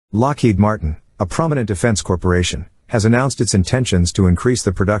Lockheed Martin, a prominent defense corporation, has announced its intentions to increase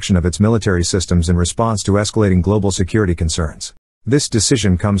the production of its military systems in response to escalating global security concerns. This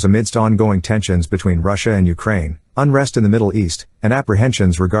decision comes amidst ongoing tensions between Russia and Ukraine, unrest in the Middle East, and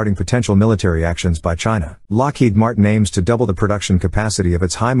apprehensions regarding potential military actions by China. Lockheed Martin aims to double the production capacity of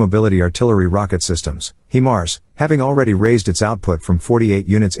its high-mobility artillery rocket systems, HIMARS, having already raised its output from 48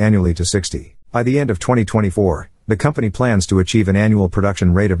 units annually to 60. By the end of 2024, the company plans to achieve an annual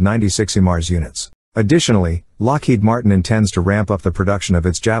production rate of 96 HIMARS units. Additionally, Lockheed Martin intends to ramp up the production of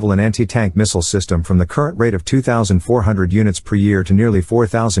its Javelin anti-tank missile system from the current rate of 2,400 units per year to nearly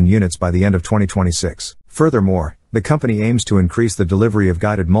 4,000 units by the end of 2026. Furthermore, the company aims to increase the delivery of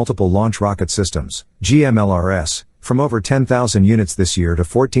guided multiple launch rocket systems, GMLRS, from over 10,000 units this year to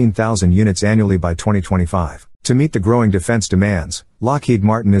 14,000 units annually by 2025. To meet the growing defense demands, Lockheed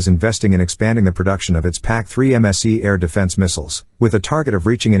Martin is investing in expanding the production of its PAC-3 MSE air defense missiles, with a target of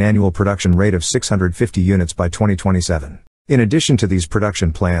reaching an annual production rate of 650 units by 2027. In addition to these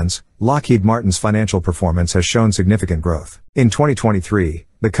production plans, Lockheed Martin's financial performance has shown significant growth. In 2023,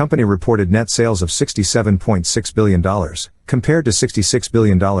 the company reported net sales of $67.6 billion, compared to $66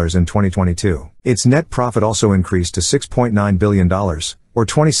 billion in 2022. Its net profit also increased to $6.9 billion, or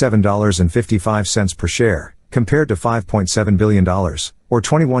 $27.55 per share, compared to $5.7 billion, or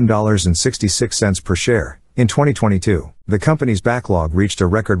 $21.66 per share, in 2022. The company's backlog reached a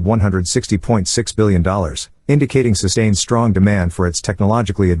record $160.6 billion, indicating sustained strong demand for its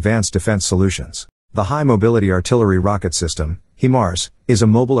technologically advanced defense solutions. The High Mobility Artillery Rocket System, HIMARS, is a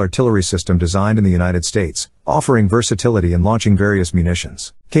mobile artillery system designed in the United States, offering versatility in launching various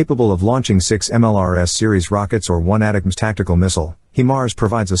munitions. Capable of launching 6 MLRS series rockets or 1 ATACMS tactical missile, HIMARS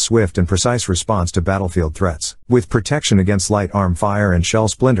provides a swift and precise response to battlefield threats. With protection against light arm fire and shell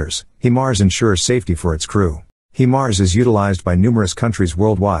splinters, HIMARS ensures safety for its crew. HIMARS is utilized by numerous countries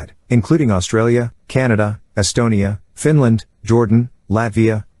worldwide, including Australia, Canada, Estonia, Finland, Jordan,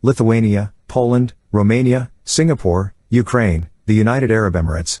 Latvia, Lithuania, Poland, Romania, Singapore, Ukraine, the United Arab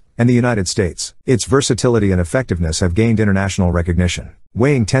Emirates, and the United States. Its versatility and effectiveness have gained international recognition.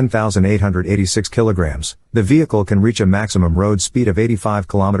 Weighing 10,886 kilograms, the vehicle can reach a maximum road speed of 85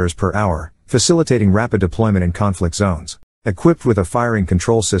 kilometers per hour, facilitating rapid deployment in conflict zones. Equipped with a firing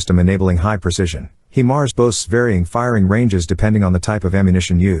control system enabling high precision, HIMARS boasts varying firing ranges depending on the type of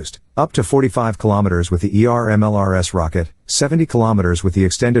ammunition used, up to 45 kilometers with the MLRS rocket, 70 kilometers with the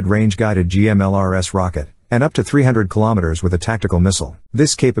extended range guided GMLRS rocket, and up to 300 kilometers with a tactical missile.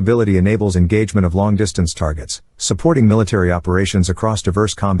 This capability enables engagement of long-distance targets, supporting military operations across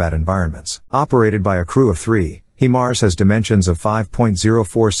diverse combat environments. Operated by a crew of 3, HIMARS has dimensions of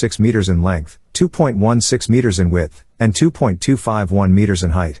 5.046 meters in length, 2.16 meters in width, and 2.251 meters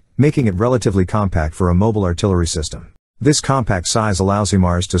in height, making it relatively compact for a mobile artillery system. This compact size allows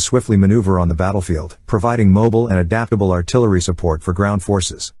HIMARS to swiftly maneuver on the battlefield, providing mobile and adaptable artillery support for ground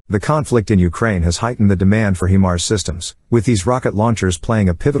forces. The conflict in Ukraine has heightened the demand for HIMARS systems, with these rocket launchers playing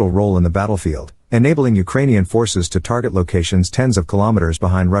a pivotal role in the battlefield, enabling Ukrainian forces to target locations tens of kilometers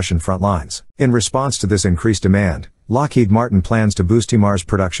behind Russian front lines. In response to this increased demand, Lockheed Martin plans to boost HIMARS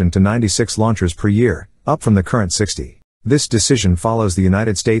production to 96 launchers per year, up from the current 60. This decision follows the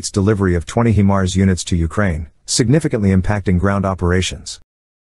United States' delivery of 20 HIMARS units to Ukraine, significantly impacting ground operations.